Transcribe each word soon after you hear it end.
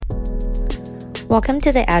Welcome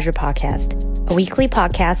to the Azure Podcast, a weekly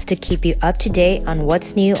podcast to keep you up to date on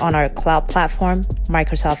what's new on our cloud platform,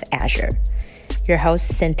 Microsoft Azure. Your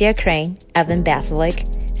hosts Cynthia Crane, Evan Basilik,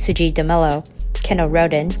 Sujit DeMello, Kendall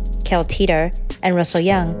Roden, Kel Teeter, and Russell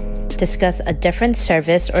Young discuss a different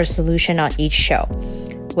service or solution on each show,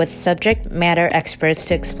 with subject matter experts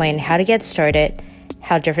to explain how to get started,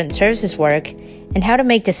 how different services work, and how to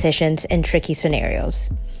make decisions in tricky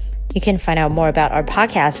scenarios. You can find out more about our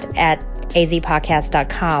podcast at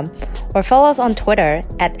azpodcast.com or follow us on Twitter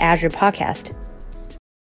at Azure Podcast.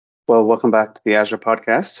 Well, welcome back to the Azure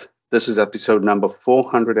Podcast. This is episode number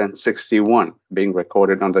 461, being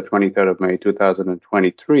recorded on the 23rd of May,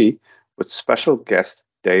 2023, with special guest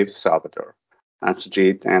Dave Salvatore. I'm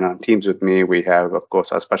Sujit, and on Teams with me, we have, of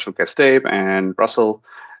course, our special guest Dave and Russell,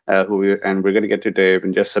 and we're going to get to Dave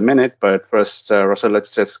in just a minute. But first, Russell,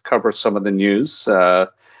 let's just cover some of the news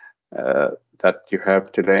that you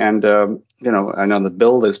have today. And, I know the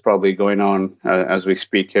build is probably going on as we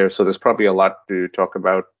speak here. So there's probably a lot to talk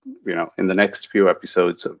about, in the next few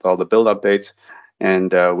episodes of all the build updates.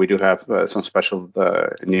 And we do have some special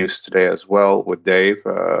news today as well with Dave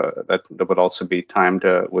that would also be timed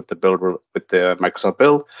with the build, with the Microsoft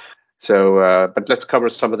build. So, but let's cover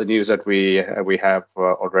some of the news that we have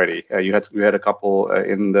already. You had a couple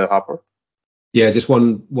in the hopper. Yeah, just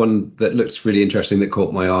one that looks really interesting that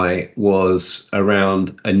caught my eye was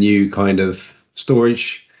around a new kind of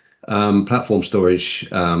storage, platform storage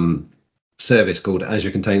service called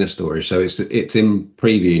Azure Container Storage. So it's in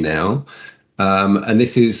preview now, and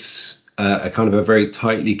this is a kind of a very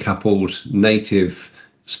tightly coupled native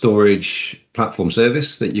storage platform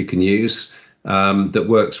service that you can use that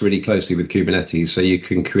works really closely with Kubernetes. So you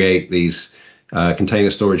can create these container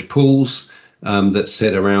storage pools that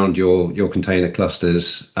sit around your container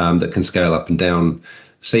clusters that can scale up and down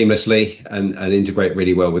seamlessly and integrate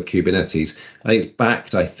really well with Kubernetes. I think it's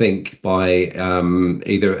backed, by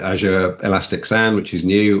either Azure Elastic SAN, which is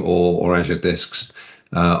new, or Azure Disks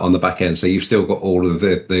on the back end. So you've still got all of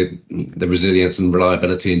the resilience and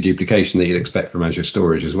reliability and duplication that you'd expect from Azure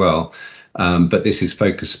Storage as well. But this is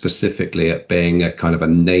focused specifically at being a kind of a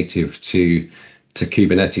native to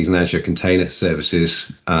Kubernetes and Azure Container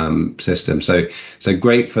Services system. So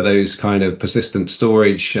great for those kind of persistent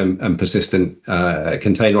storage and persistent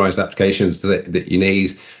containerized applications that you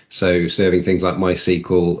need. So serving things like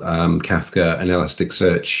MySQL, Kafka, and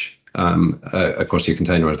Elasticsearch across your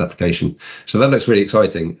containerized application. So that looks really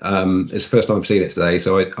exciting. It's the first time I've seen it today,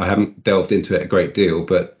 so I haven't delved into it a great deal,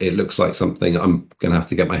 but it looks like something I'm going to have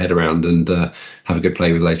to get my head around and have a good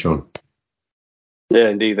play with later on. Yeah,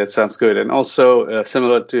 indeed, that sounds good. And also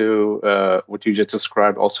similar to what you just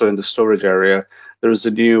described, also in the storage area, there is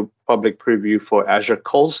a new public preview for Azure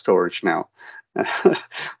Cold Storage now.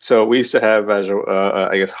 So we used to have Azure,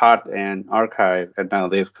 Hot and Archive, and now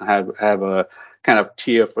they have a kind of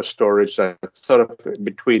tier for storage that's sort of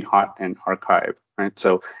between Hot and Archive, right?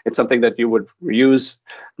 So it's something that you would use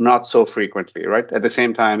not so frequently, right? At the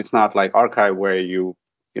same time, it's not like Archive where you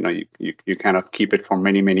kind of keep it for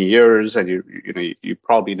many, many years, and you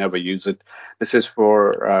probably never use it. This is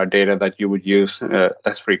for data that you would use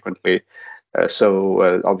less frequently.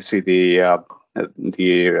 So obviously the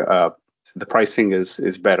pricing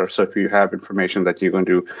is better. So if you have information that you're going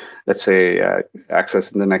to, let's say,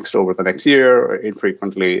 access over the next year or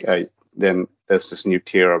infrequently, then there's this new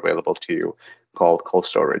tier available to you called cold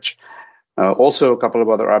storage. Also, a couple of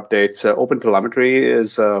other updates. OpenTelemetry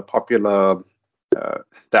is a popular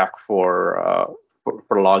stack for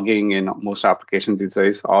logging in most applications these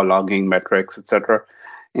days, all logging metrics, etc.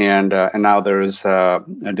 And now there is a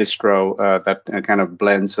distro that kind of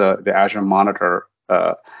blends the Azure Monitor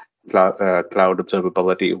cloud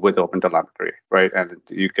observability with OpenTelemetry, right? And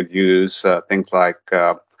you could use things like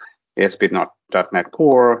ASP.NET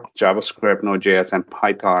Core, JavaScript, Node.js, and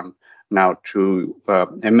Python now to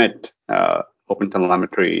emit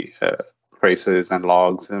OpenTelemetry traces and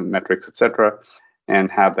logs and metrics, etc., and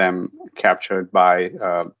have them captured by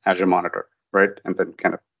Azure Monitor, right? And then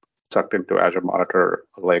kind of sucked into Azure Monitor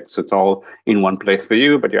Lake. So it's all in one place for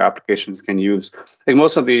you, but your applications can use,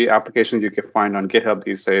 most of the applications you can find on GitHub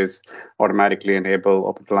these days automatically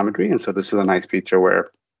enable OpenTelemetry. And so this is a nice feature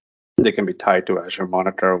where they can be tied to Azure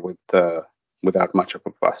Monitor without much of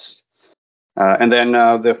a fuss. And then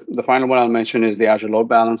the final one I'll mention is the Azure Load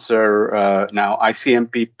Balancer. Now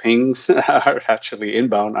ICMP pings are actually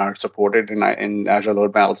inbound, are supported in Azure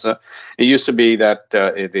Load Balancer. It used to be that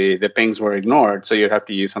the pings were ignored, so you'd have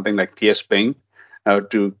to use something like PS ping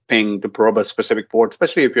to ping to probe a specific port,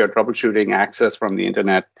 especially if you're troubleshooting access from the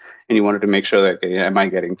internet and you wanted to make sure that am I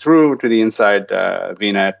getting through to the inside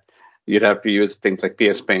VNet. You'd have to use things like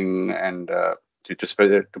PS ping and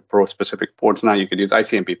to pro specific ports. Now you could use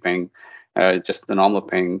ICMP ping, just the normal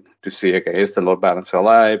ping, to see, okay, is the load balancer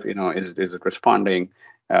alive? Is it responding?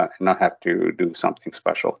 And not have to do something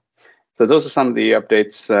special. So those are some of the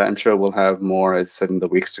updates. I'm sure we'll have more as in the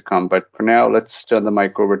weeks to come. But for now, let's turn the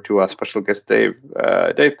mic over to our special guest, Dave.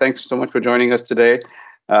 Dave, thanks so much for joining us today.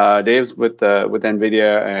 Dave's with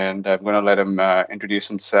NVIDIA, and I'm going to let him introduce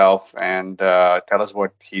himself and tell us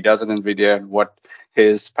what he does at NVIDIA and what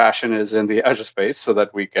his passion is in the Azure space, so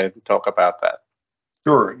that we can talk about that.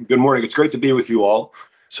 Sure. Good morning. It's great to be with you all.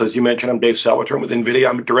 So as you mentioned, I'm Dave Salvatore with NVIDIA.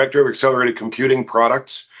 I'm a Director of Accelerated Computing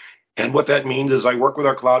Products. And what that means is I work with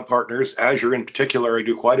our cloud partners, Azure in particular, I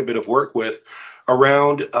do quite a bit of work with,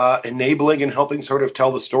 around enabling and helping sort of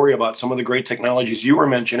tell the story about some of the great technologies you were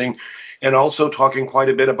mentioning, and also talking quite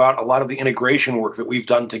a bit about a lot of the integration work that we've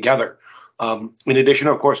done together. In addition,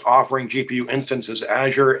 of course, offering GPU instances,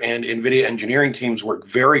 Azure and NVIDIA engineering teams work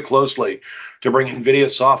very closely to bring NVIDIA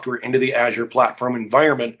software into the Azure platform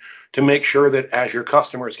environment to make sure that Azure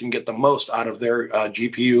customers can get the most out of their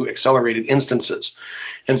GPU accelerated instances.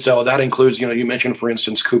 And so that includes, you mentioned, for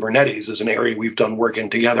instance, Kubernetes is an area we've done work in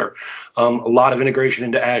together. A lot of integration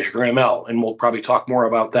into Azure ML, and we'll probably talk more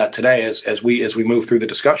about that today as we move through the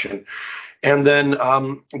discussion. And then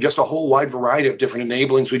just a whole wide variety of different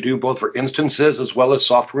enablings we do, both for instances as well as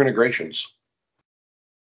software integrations.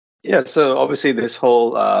 Yeah, so obviously this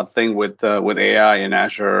whole thing with AI in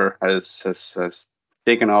Azure has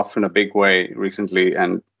taken off in a big way recently,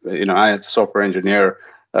 and I as a software engineer,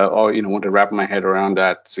 want to wrap my head around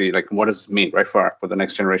that, see like what does it mean, right, for the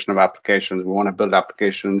next generation of applications. We want to build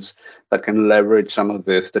applications that can leverage some of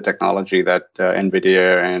the technology that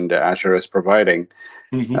NVIDIA and Azure is providing.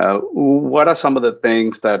 Mm-hmm. What are some of the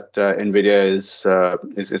things that NVIDIA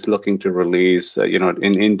is looking to release,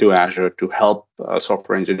 into Azure to help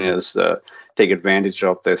software engineers take advantage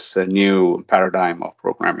of this new paradigm of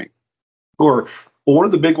programming? Sure. Well, one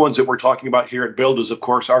of the big ones that we're talking about here at Build is, of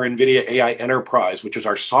course, our NVIDIA AI Enterprise, which is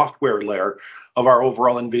our software layer of our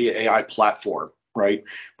overall NVIDIA AI platform, right?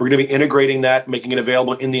 We're going to be integrating that, making it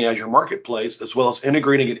available in the Azure Marketplace, as well as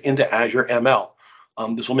integrating it into Azure ML.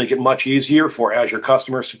 This will make it much easier for Azure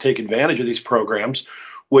customers to take advantage of these programs,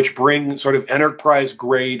 which bring sort of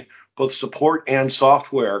enterprise-grade both support and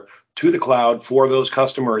software to the cloud for those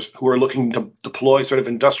customers who are looking to deploy sort of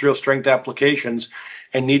industrial-strength applications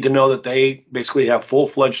and need to know that they basically have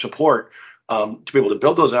full-fledged support to be able to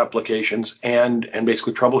build those applications and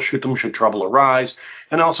basically troubleshoot them should trouble arise,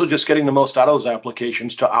 and also just getting the most out of those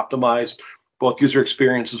applications to optimize both user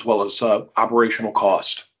experience as well as operational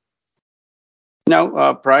cost.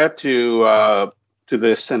 Now, prior to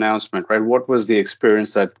this announcement, right, what was the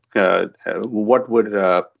experience that what would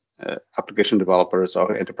application developers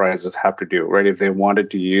or enterprises have to do, right, if they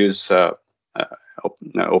wanted to use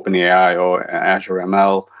OpenAI or Azure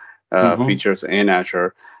ML features in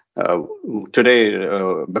Azure?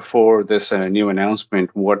 Today, before this new announcement,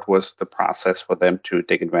 what was the process for them to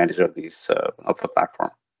take advantage of these of the platform?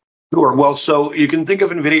 Sure. Well, so you can think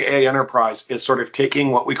of NVIDIA AI Enterprise as sort of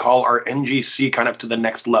taking what we call our NGC kind of to the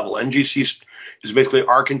next level. NGC is basically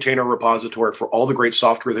our container repository for all the great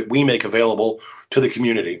software that we make available to the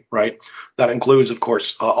community, right? That includes, of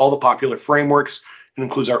course, all the popular frameworks. It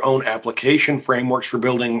includes our own application frameworks for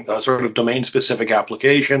building sort of domain-specific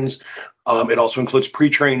applications. It also includes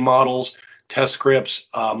pre-trained models, test scripts,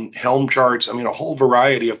 Helm charts, a whole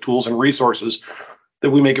variety of tools and resources that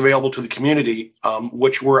we make available to the community,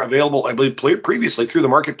 which were available, I believe, previously through the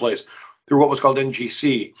marketplace, through what was called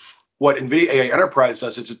NGC. What NVIDIA AI Enterprise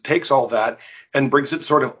does is it takes all that and brings it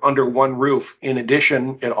sort of under one roof. In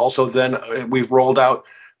addition, it also then we've rolled out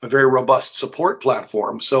a very robust support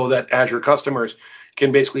platform so that Azure customers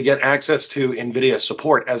can basically get access to NVIDIA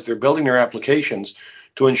support as they're building their applications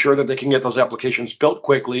to ensure that they can get those applications built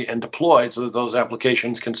quickly and deployed so that those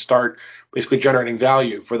applications can start basically generating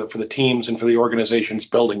value for the teams and for the organizations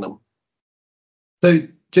building them. So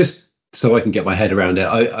just so I can get my head around it,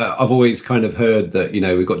 I've always kind of heard that,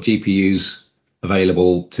 we've got GPUs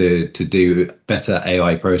available to do better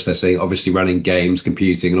AI processing, obviously running games,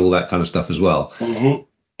 computing and all that kind of stuff as well. Mm-hmm.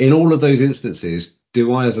 In all of those instances,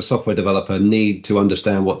 do I, as a software developer, need to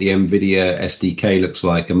understand what the NVIDIA SDK looks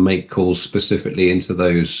like and make calls specifically into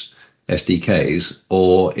those SDKs?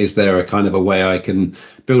 Or is there a kind of a way I can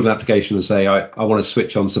build an application and say, I want to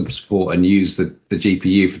switch on some support and use the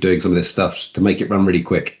GPU for doing some of this stuff to make it run really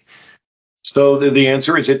quick? So the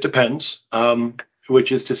answer is it depends,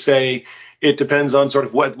 which is to say it depends on sort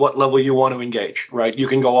of what level you want to engage, right? You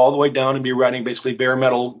can go all the way down and be writing basically bare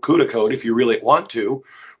metal CUDA code if you really want to.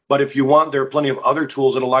 But if you want, there are plenty of other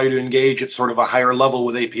tools that allow you to engage at sort of a higher level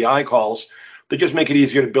with API calls that just make it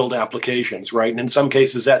easier to build applications, right? And in some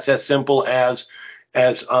cases, that's as simple as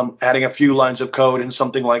adding a few lines of code in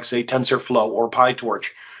something like, say, TensorFlow or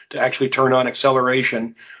PyTorch to actually turn on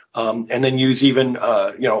acceleration, and then use even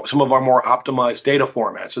some of our more optimized data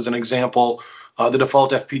formats. As an example, the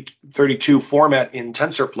default FP32 format in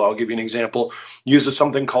TensorFlow, I'll give you an example, uses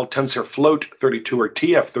something called TensorFloat32 or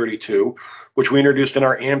TF32, which we introduced in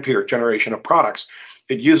our Ampere generation of products.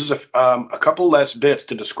 It uses a couple less bits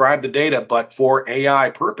to describe the data, but for AI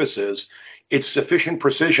purposes, it's sufficient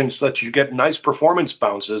precision so that you get nice performance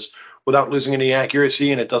bounces without losing any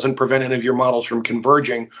accuracy, and it doesn't prevent any of your models from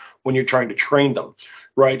converging when you're trying to train them,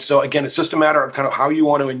 right? So again, it's just a matter of kind of how you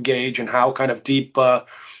want to engage and how kind of deep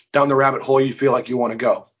down the rabbit hole you feel like you want to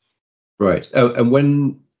go. Right. And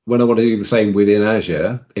when I want to do the same within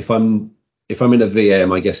Azure, if I'm in a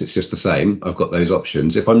VM, I guess it's just the same. I've got those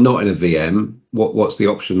options. If I'm not in a VM, what's the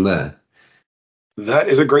option there? That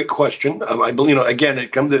is a great question. I believe, again,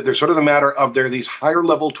 there's sort of the matter of there are these higher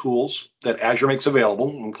level tools that Azure makes available,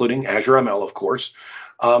 including Azure ML, of course,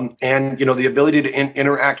 and the ability to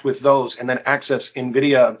interact with those and then access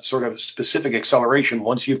NVIDIA sort of specific acceleration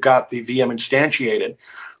once you've got the VM instantiated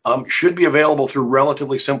should be available through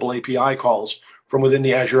relatively simple API calls from within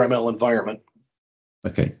the Azure ML environment.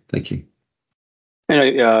 Okay, thank you.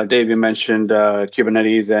 Dave, you mentioned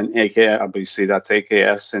Kubernetes and AKS. Obviously, that's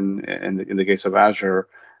AKS in the case of Azure.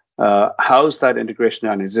 How's that integration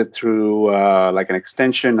done? Is it through like an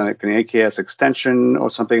extension, like an AKS extension or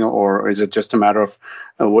something, or is it just a matter of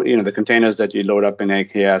the containers that you load up in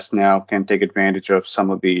AKS now can take advantage of some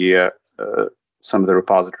of the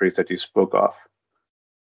repositories that you spoke of?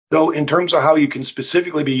 So in terms of how you can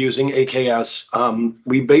specifically be using AKS,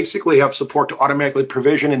 we basically have support to automatically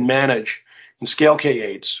provision and manage and scale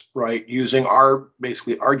K8s, right, using our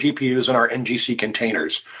GPUs and our NGC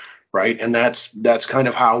containers, right? And that's kind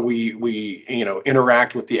of how we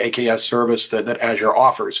interact with the AKS service that Azure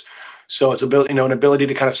offers. So it's an ability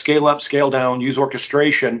to kind of scale up, scale down, use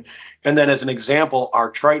orchestration, and then as an example,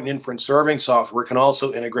 our Triton inference serving software can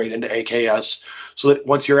also integrate into AKS, so that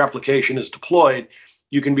once your application is deployed,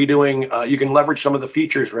 you can leverage some of the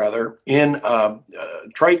features in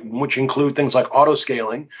Triton, which include things like auto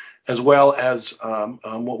scaling, as well as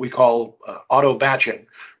what we call auto batching,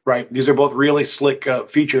 right? These are both really slick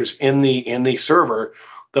features in the server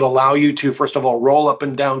that allow you to, first of all, roll up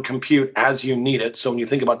and down compute as you need it. So when you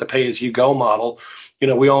think about the pay-as-you-go model,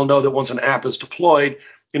 we all know that once an app is deployed,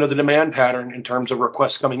 the demand pattern in terms of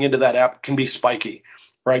requests coming into that app can be spiky,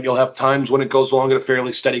 right? You'll have times when it goes along at a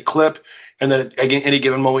fairly steady clip, and then at any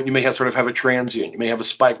given moment, you may have a transient. You may have a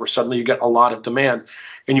spike where suddenly you get a lot of demand,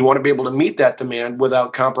 and you want to be able to meet that demand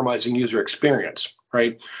without compromising user experience,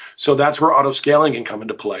 right? So that's where auto scaling can come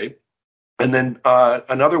into play. And then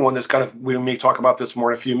another one that's we may talk about this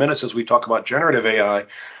more in a few minutes as we talk about generative AI.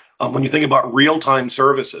 When you think about real-time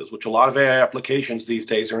services, which a lot of AI applications these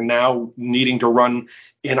days are now needing to run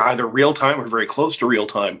in either real time or very close to real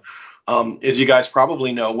time. As you guys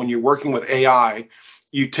probably know, when you're working with AI,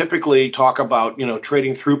 you typically talk about,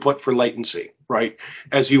 trading throughput for latency, right?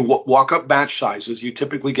 As you walk up batch sizes, you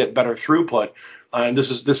typically get better throughput. And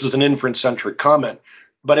this is an inference-centric comment.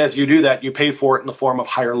 But as you do that, you pay for it in the form of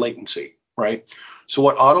higher latency, right? So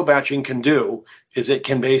what auto batching can do is it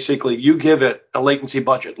can basically, you give it a latency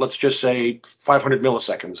budget, let's just say 500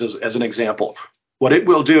 milliseconds as an example. What it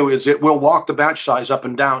will do is it will walk the batch size up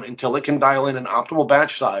and down until it can dial in an optimal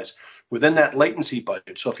batch size within that latency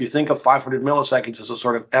budget. So if you think of 500 milliseconds as a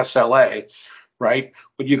sort of SLA, right,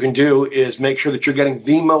 what you can do is make sure that you're getting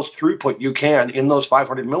the most throughput you can in those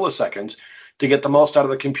 500 milliseconds to get the most out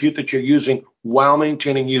of the compute that you're using while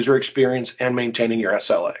maintaining user experience and maintaining your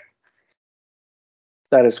SLA.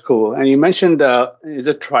 That is cool. And you mentioned, is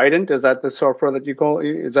it Trident? Is that the software that you call?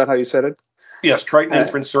 Is that how you said it? Yes, Triton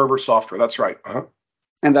Inference Server software. That's right. Uh-huh.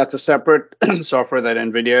 And that's a separate software that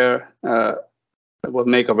NVIDIA will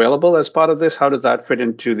make available as part of this. How does that fit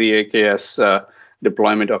into the AKS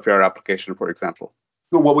deployment of your application, for example?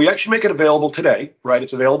 Well, we actually make it available today, right?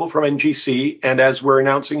 It's available from NGC. And as we're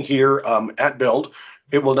announcing here at Build,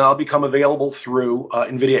 it will now become available through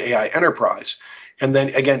NVIDIA AI Enterprise. And then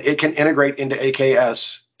again, it can integrate into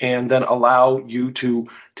AKS and then allow you to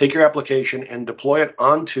take your application and deploy it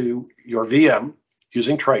onto your VM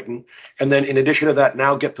using Triton. And then in addition to that,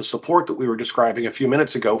 now get the support that we were describing a few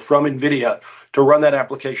minutes ago from NVIDIA to run that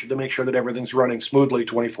application to make sure that everything's running smoothly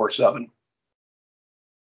 24/7.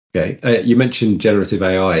 Okay, you mentioned generative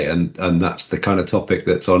AI, and that's the kind of topic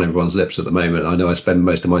that's on everyone's lips at the moment. I know I spend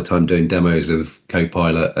most of my time doing demos of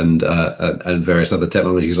Copilot and various other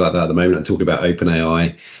technologies like that at the moment. I'm talking about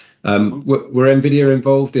OpenAI. Were NVIDIA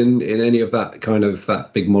involved in any of that kind of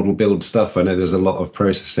that big model build stuff? I know there's a lot of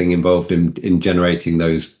processing involved in generating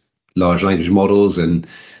those large language models. And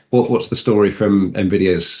what's the story from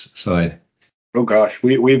NVIDIA's side? Oh gosh,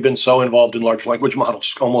 we've been so involved in large language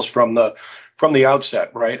models almost from the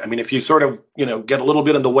outset, right? I mean, if you sort of get a little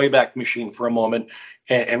bit in the Wayback Machine for a moment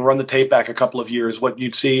and run the tape back a couple of years, what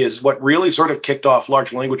you'd see is what really sort of kicked off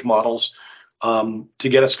large language models to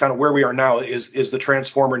get us kind of where we are now is the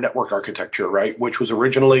transformer network architecture, right? Which was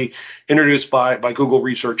originally introduced by Google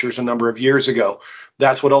researchers a number of years ago.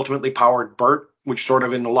 That's what ultimately powered BERT, which sort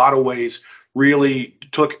of in a lot of ways really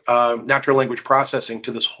took natural language processing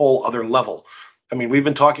to this whole other level. I mean, we've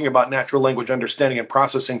been talking about natural language understanding and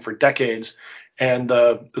processing for decades, and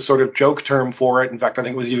the sort of joke term for it, in fact, I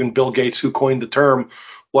think it was even Bill Gates who coined the term,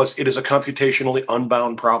 was it is a computationally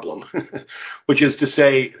unbound problem, which is to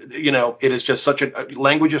say, it is just such a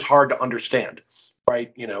language is hard to understand,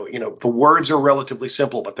 right? The words are relatively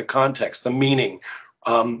simple, but the context, the meaning,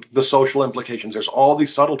 the social implications, there's all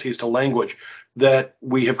these subtleties to language that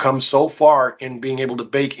we have come so far in being able to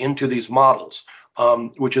bake into these models,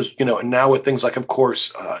 which is, and now with things like, of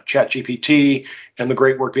course, ChatGPT and the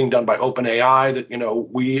great work being done by OpenAI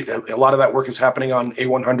that, a lot of that work is happening on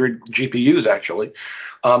A100 GPUs actually,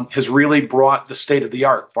 has really brought the state of the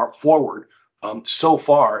art forward so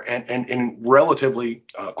far and relatively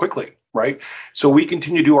quickly. Right. So we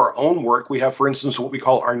continue to do our own work. We have, for instance, what we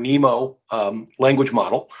call our NeMo language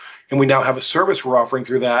model. And we now have a service we're offering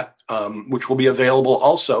through that, which will be available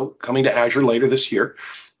also coming to Azure later this year.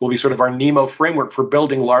 Will be sort of our NeMo framework for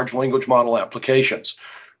building large language model applications.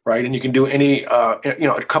 Right. And you can do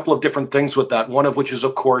a couple of different things with that. One of which is,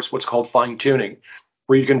 of course, what's called fine tuning,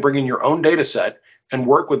 where you can bring in your own data set and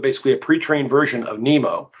work with basically a pre-trained version of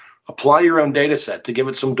NeMo. Apply your own data set to give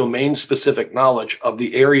it some domain-specific knowledge of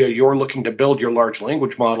the area you're looking to build your large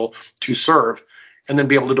language model to serve, and then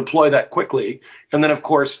be able to deploy that quickly. And then, of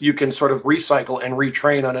course, you can sort of recycle and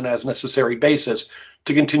retrain on an as-necessary basis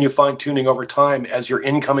to continue fine-tuning over time as your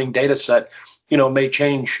incoming data set, may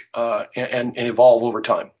change and evolve over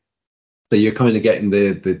time. So you're kind of getting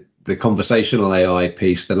the conversational AI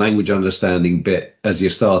piece, the language understanding bit as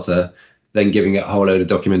your starter, then giving it a whole load of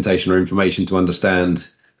documentation or information to understand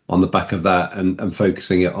on the back of that and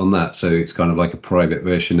focusing it on that. So it's kind of like a private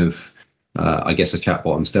version of, I guess, a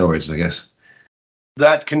chatbot on steroids, I guess.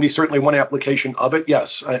 That can be certainly one application of it.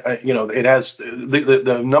 Yes, it has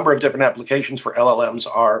the number of different applications for LLMs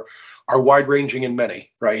are wide ranging in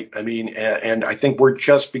many, right? I mean, and I think we're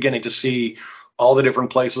just beginning to see all the different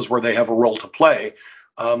places where they have a role to play.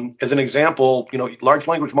 As an example, large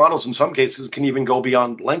language models in some cases can even go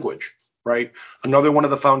beyond language. Right. Another one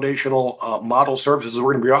of the foundational model services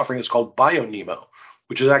we're going to be offering is called BioNeMo,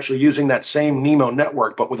 which is actually using that same NeMo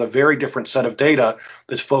network, but with a very different set of data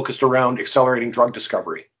that's focused around accelerating drug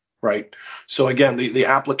discovery. Right. So, again, the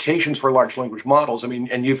applications for large language models, I mean,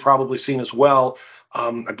 and you've probably seen as well,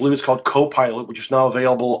 I believe it's called Copilot, which is now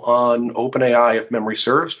available on OpenAI, if memory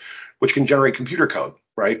serves, which can generate computer code.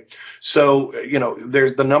 Right. So,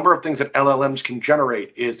 there's the number of things that LLMs can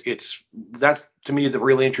generate that's to me the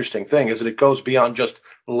really interesting thing is that it goes beyond just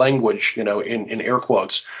language, in air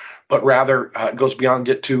quotes, but rather it goes beyond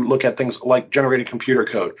it to look at things like generating computer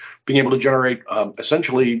code, being able to generate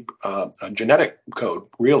essentially genetic code,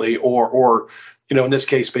 really, or in this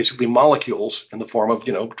case, basically molecules in the form of,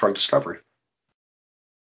 drug discovery.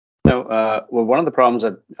 Well, one of the problems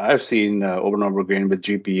that I've seen over and over again with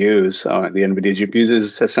GPUs, the NVIDIA GPUs,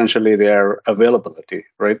 is essentially their availability,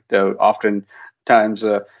 right? Oftentimes,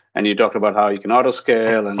 and you talked about how you can auto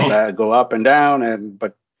scale and go up and down,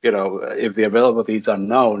 but if the availability is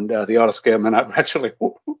unknown, the auto scale may not actually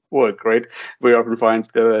work, right? We often find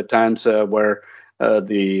times where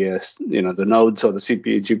the nodes or the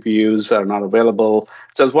CPU GPUs are not available.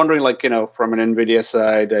 So I was wondering, from an NVIDIA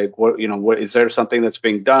side, what is there something that's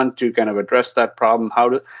being done to kind of address that problem?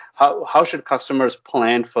 How should customers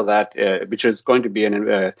plan for that, which is going to be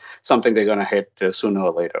something they're going to hit sooner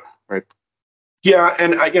or later, right? Yeah,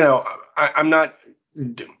 and I'm not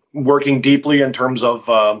working deeply in terms of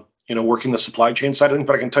working the supply chain side of things,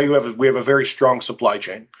 but I can tell you we have a very strong supply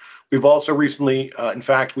chain. We've also recently, in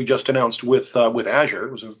fact, we just announced with Azure,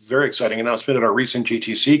 it was a very exciting announcement at our recent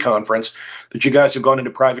GTC conference, that you guys have gone into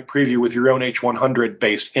private preview with your own H100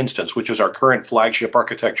 based instance, which is our current flagship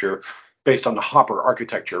architecture based on the Hopper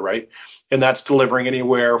architecture, right? And that's delivering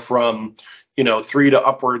anywhere from 3 to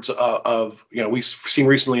upwards of we've seen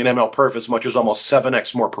recently in MLPerf as much as almost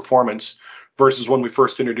 7x more performance versus when we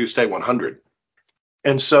first introduced A100.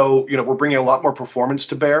 And so, we're bringing a lot more performance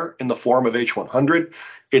to bear in the form of H100.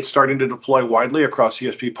 It's starting to deploy widely across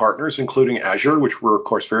CSP partners, including Azure, which we're, of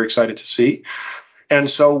course, very excited to see. And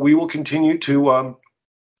so we will continue to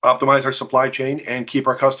optimize our supply chain and keep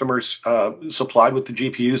our customers supplied with the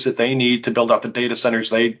GPUs that they need to build out the data centers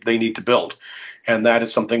they need to build. And that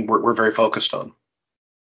is something we're very focused on.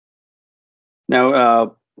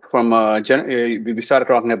 Now, we started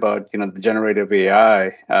talking about the generative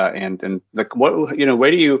AI and like what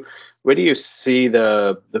where do you see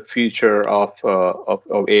the future of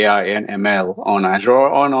AI and ML on Azure or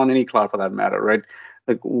on any cloud for that matter, right?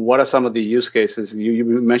 Like, what are some of the use cases? You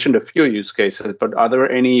mentioned a few use cases, but are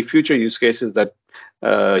there any future use cases that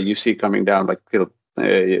you see coming down? Like,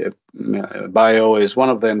 bio is one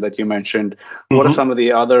of them that you mentioned. Mm-hmm. What are some of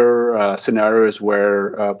the other scenarios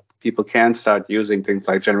where people can start using things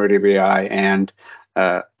like generative AI and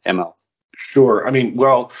ML? Sure. I mean,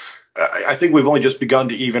 well, I think we've only just begun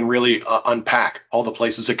to even really unpack all the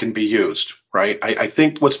places it can be used, right? I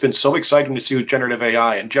think what's been so exciting to see with generative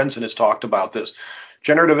AI, and Jensen has talked about this,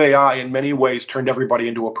 generative AI in many ways turned everybody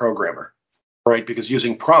into a programmer, right? Because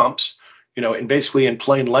using prompts, and basically in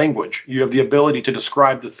plain language, you have the ability to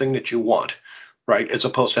describe the thing that you want, right? As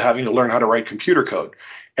opposed to having to learn how to write computer code.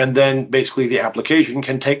 And then basically the application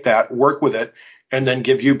can take that, work with it, and then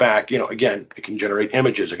give you back, again, it can generate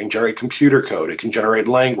images, it can generate computer code, it can generate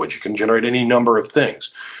language, it can generate any number of things.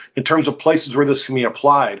 In terms of places where this can be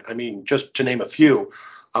applied, I mean, just to name a few,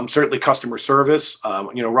 certainly customer service.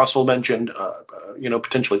 Russell mentioned,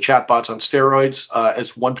 potentially chatbots on steroids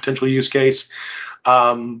as one potential use case.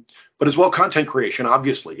 But as well, content creation,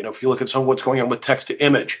 obviously. If you look at some of what's going on with text to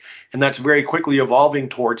image, and that's very quickly evolving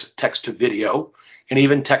towards text to video and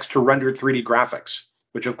even text to rendered 3D graphics,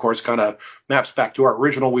 which of course kind of maps back to our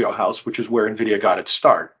original wheelhouse, which is where NVIDIA got its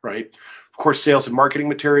start, right? Of course, sales and marketing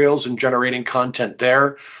materials and generating content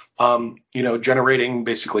there, generating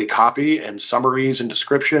basically copy and summaries and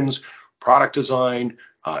descriptions, product design,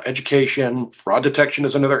 education, fraud detection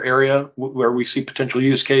is another area where we see potential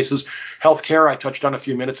use cases. Healthcare, I touched on a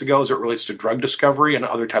few minutes ago as it relates to drug discovery and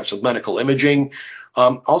other types of medical imaging.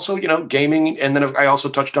 Also, gaming, and then I also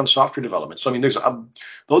touched on software development. So, I mean, those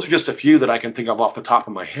are just a few that I can think of off the top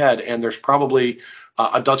of my head, and there's probably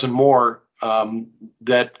a dozen more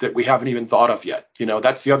that we haven't even thought of yet.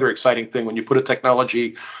 That's the other exciting thing when you put a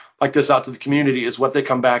technology like this out to the community is what they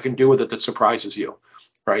come back and do with it that surprises you,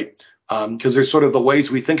 right? Because there's sort of the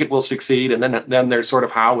ways we think it will succeed, and then there's sort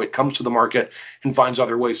of how it comes to the market and finds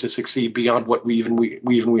other ways to succeed beyond what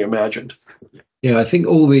we imagined. Yeah, I think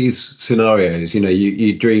all these scenarios,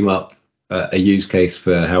 you dream up a use case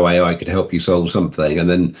for how AI could help you solve something, and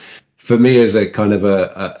then for me as a kind of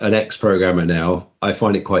an ex-programmer now, I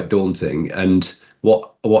find it quite daunting. And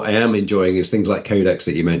what I am enjoying is things like Codex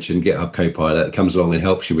that you mentioned, GitHub Copilot, that comes along and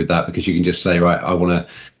helps you with that, because you can just say, right, I want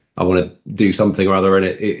to do something or other, and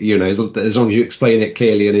it as long as you explain it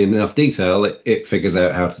clearly and in enough detail, it figures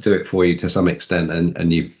out how to do it for you to some extent,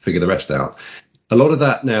 and you figure the rest out. A lot of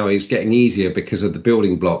that now is getting easier because of the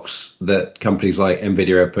building blocks that companies like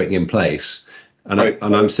NVIDIA are putting in place. And, right.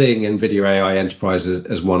 I'm seeing NVIDIA AI Enterprise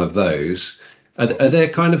as one of those. Are there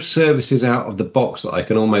kind of services out of the box that I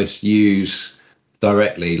can almost use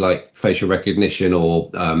directly, like facial recognition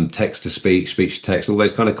or text to speech, speech to text, all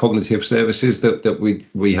those kind of cognitive services that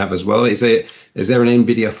we have as well? Is there an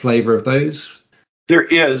NVIDIA flavor of those? There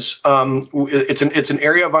is. It's an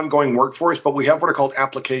area of ongoing work for us, but we have what are called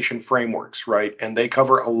application frameworks, right? And they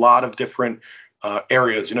cover a lot of different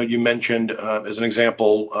areas. You mentioned, as an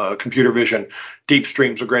example, computer vision.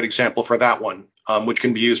 DeepStream's a great example for that one, which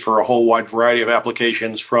can be used for a whole wide variety of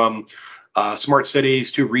applications, from smart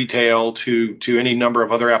cities to retail to any number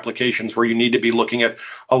of other applications where you need to be looking at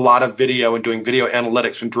a lot of video and doing video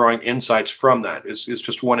analytics and drawing insights from that is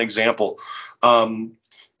just one example.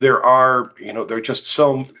 There are just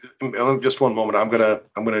so. Just one moment. I'm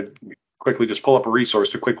gonna quickly just pull up a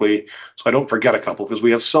resource so I don't forget a couple, because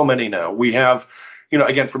we have so many now. We have,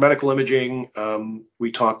 again, for medical imaging,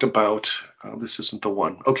 we talked about. This isn't the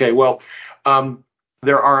one. Okay, well,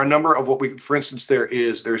 there are a number of for instance,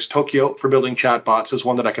 there's Tokyo for building chatbots is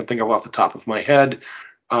one that I can think of off the top of my head.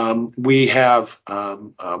 We have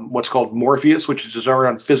what's called Morpheus, which is designed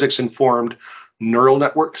around physics-informed neural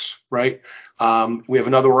networks, right? We have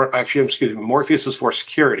another one, actually, Morpheus is for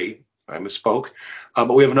security. I misspoke.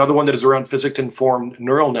 But we have another one that is around physics-informed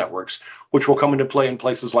neural networks, which will come into play in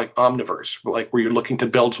places like Omniverse, like where you're looking to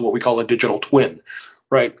build what we call a digital twin,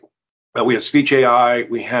 right? We have speech AI.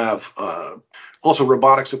 We have also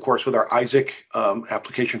robotics, of course, with our Isaac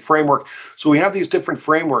application framework. So we have these different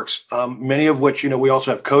frameworks, many of which, we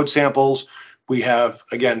also have code samples. We have,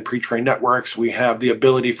 again, pre-trained networks. We have the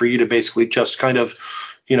ability for you to basically just kind of,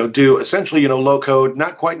 do essentially, low code,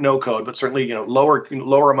 not quite no code, but certainly,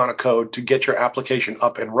 lower amount of code to get your application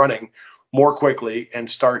up and running more quickly and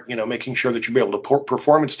start, making sure that you'll be able to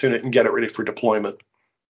performance tune it and get it ready for deployment.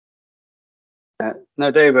 Now,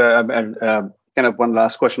 Dave, kind of one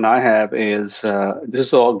last question I have is, this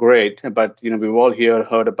is all great, but we've all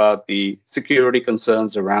heard about the security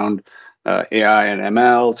concerns around AI and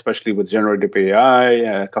ML, especially with generative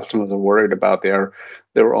AI. Customers are worried about their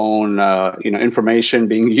own information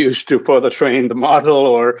being used to further train the model,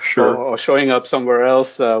 or showing up somewhere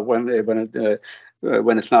else when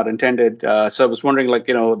it's not intended. So I was wondering,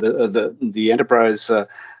 the enterprise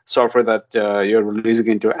software that you're releasing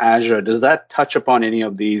into Azure, does that touch upon any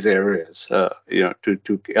of these areas,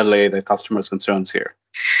 to allay the customers' concerns here?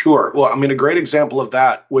 Sure. Well, I mean, a great example of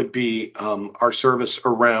that would be our service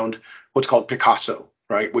around what's called Picasso,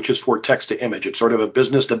 right, which is for text to image. It's sort of a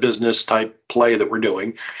business to business type play that we're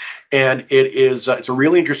doing. And it's a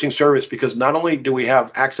really interesting service because not only do we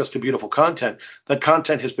have access to beautiful content, that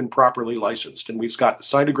content has been properly licensed. And we've got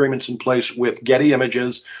signed agreements in place with Getty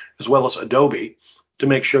Images as well as Adobe to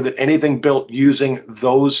make sure that anything built using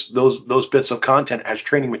those bits of content as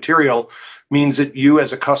training material means that you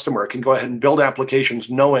as a customer can go ahead and build applications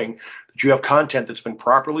knowing that you have content that's been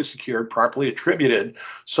properly secured, properly attributed,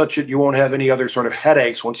 such that you won't have any other sort of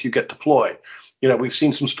headaches once you get deployed. We've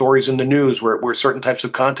seen some stories in the news where certain types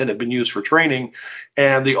of content have been used for training,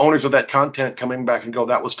 and the owners of that content coming back and go,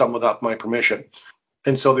 that was done without my permission.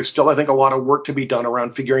 And so there's still, I think, a lot of work to be done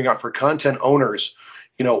around figuring out for content owners,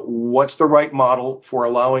 what's the right model for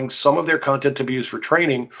allowing some of their content to be used for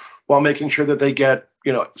training while making sure that they get,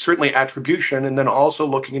 certainly attribution, and then also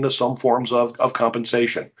looking into some forms of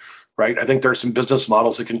compensation, right? I think there's some business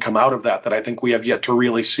models that can come out of that I think we have yet to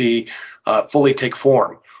really see fully take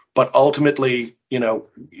form. But ultimately,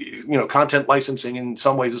 content licensing in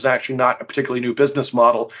some ways is actually not a particularly new business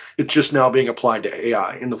model. It's just now being applied to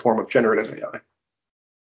AI in the form of generative AI.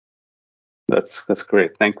 That's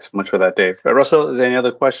great. Thanks so much for that, Dave. Russell, is there any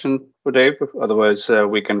other question for Dave? Otherwise,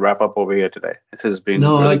 we can wrap up over here today. This has been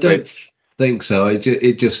No, really I don't great. think so.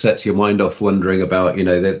 It just sets your mind off wondering about,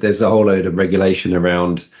 there's a whole load of regulation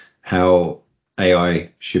around how AI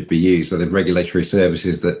should be used. So there's regulatory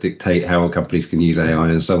services that dictate how companies can use AI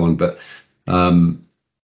and so on. But,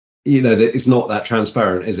 it's not that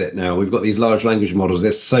transparent, is it now? We've got these large language models.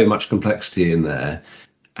 There's so much complexity in there.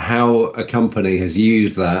 How a company has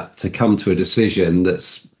used that to come to a decision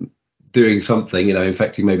that's doing something,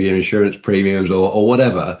 affecting maybe your insurance premiums or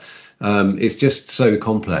whatever, it's just so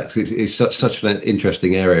complex. It's such an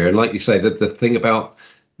interesting area. And like you say, the thing about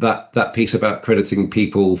that piece about crediting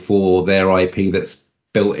people for their IP that's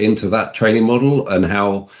built into that training model and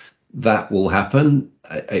how that will happen,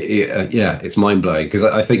 it's mind blowing. Because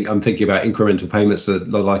I'm thinking about incremental payments, the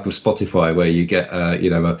like of Spotify, where you get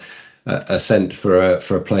a cent for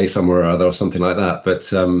a play somewhere or other or something like that.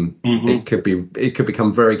 But it could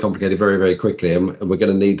become very complicated very, very quickly, and we're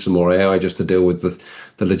going to need some more AI just to deal with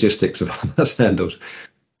the logistics of how that's handled.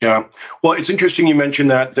 Yeah, well, it's interesting you mentioned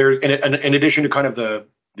that. There's in addition to kind of the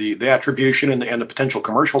attribution and the potential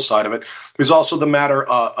commercial side of it, there's also the matter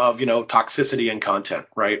of toxicity in content,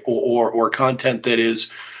 right, or content that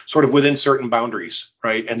is sort of within certain boundaries,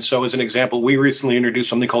 right. And so, as an example, we recently introduced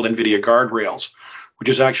something called NVIDIA Guardrails, which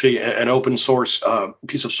is actually an open source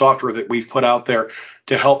piece of software that we've put out there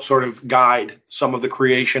to help sort of guide some of the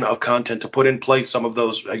creation of content, to put in place some of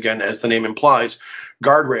those, again, as the name implies,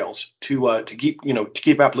 guardrails to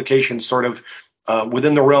keep applications sort of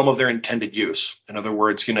within the realm of their intended use. In other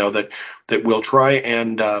words, that we'll try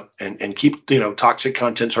and keep toxic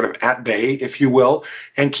content sort of at bay, if you will,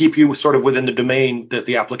 and keep you sort of within the domain that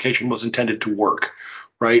the application was intended to work.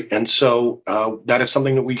 Right. And so that is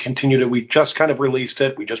something that we just kind of released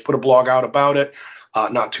it. We just put a blog out about it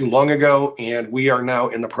not too long ago. And we are now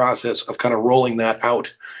in the process of kind of rolling that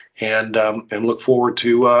out and look forward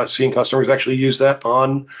to seeing customers actually use that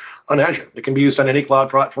on Azure. It can be used on any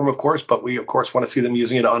cloud platform, of course, but we, of course, want to see them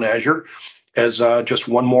using it on Azure as just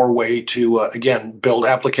one more way to, again, build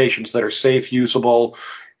applications that are safe, usable,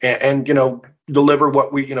 and deliver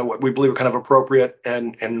what we believe are kind of appropriate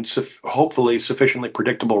and hopefully sufficiently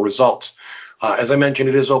predictable results. As I mentioned,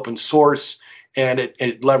 it is open source, and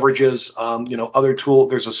it leverages other tools.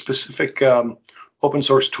 There's a specific open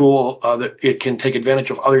source tool that it can take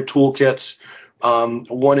advantage of other toolkits.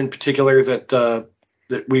 One in particular that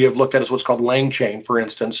we have looked at is what's called LangChain, for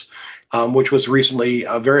instance, which was recently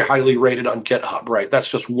very highly rated on GitHub. Right, that's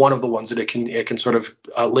just one of the ones that it can sort of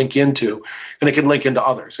link into, and it can link into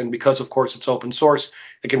others. And because, of course, it's open source,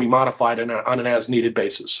 it can be modified on an as needed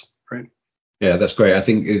basis. Right. Yeah, that's great. I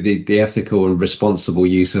think the ethical and responsible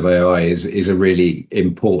use of AI is a really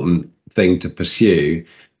important thing to pursue.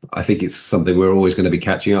 I think it's something we're always going to be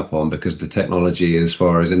catching up on because the technology, as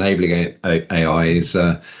far as enabling AI,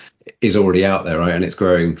 is already out there, right? And it's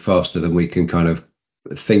growing faster than we can kind of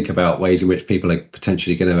think about ways in which people are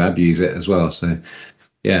potentially going to abuse it as well. So,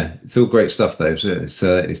 yeah, it's all great stuff, though.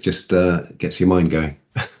 So it's just gets your mind going.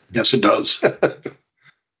 Yes, it does.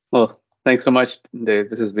 Well, thanks so much, Dave.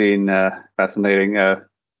 This has been fascinating.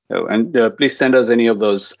 And please send us any of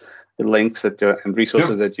those links and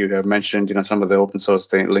resources that you have mentioned. Some of the open source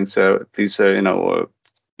links. Please,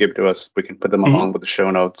 give to us. We can put them along with the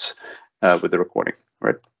show notes with the recording.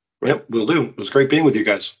 Right. Yep, will do. It was great being with you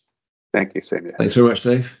guys. Thank you, Samia. Thanks very much,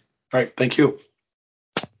 Dave. All right, thank you.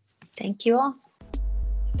 Thank you all.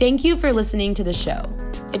 Thank you for listening to the show.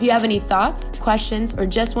 If you have any thoughts, questions, or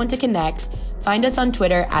just want to connect, find us on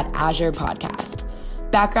Twitter at Azure Podcast.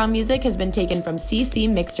 Background music has been taken from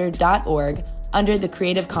ccmixer.org under the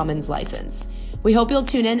Creative Commons license. We hope you'll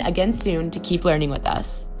tune in again soon to keep learning with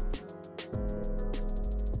us.